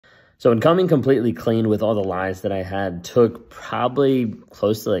So in coming completely clean with all the lies that I had took probably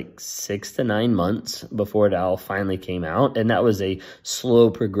close to like 6 to 9 months before it all finally came out. And that was a slow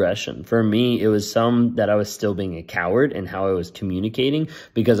progression. For me, it was some that I was still being a coward in how I was communicating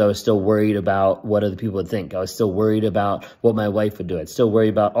because I was still worried about what other people would think. I was still worried about what my wife would do. I'd still worry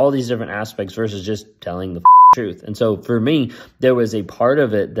about all these different aspects versus just telling the truth. And so for me, there was a part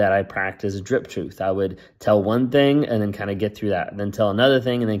of it that I practiced drip truth. I would tell one thing and then kind of get through that, and then tell another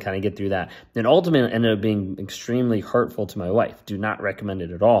thing and then kind of get through that. And ultimately it ended up being extremely hurtful to my wife. Do not recommend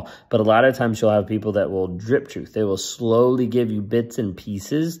it at all. But a lot of times you'll have people that will drip truth. They will slowly give you bits and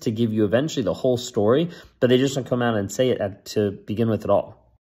pieces to give you eventually the whole story, but they just don't come out and say it to begin with at all.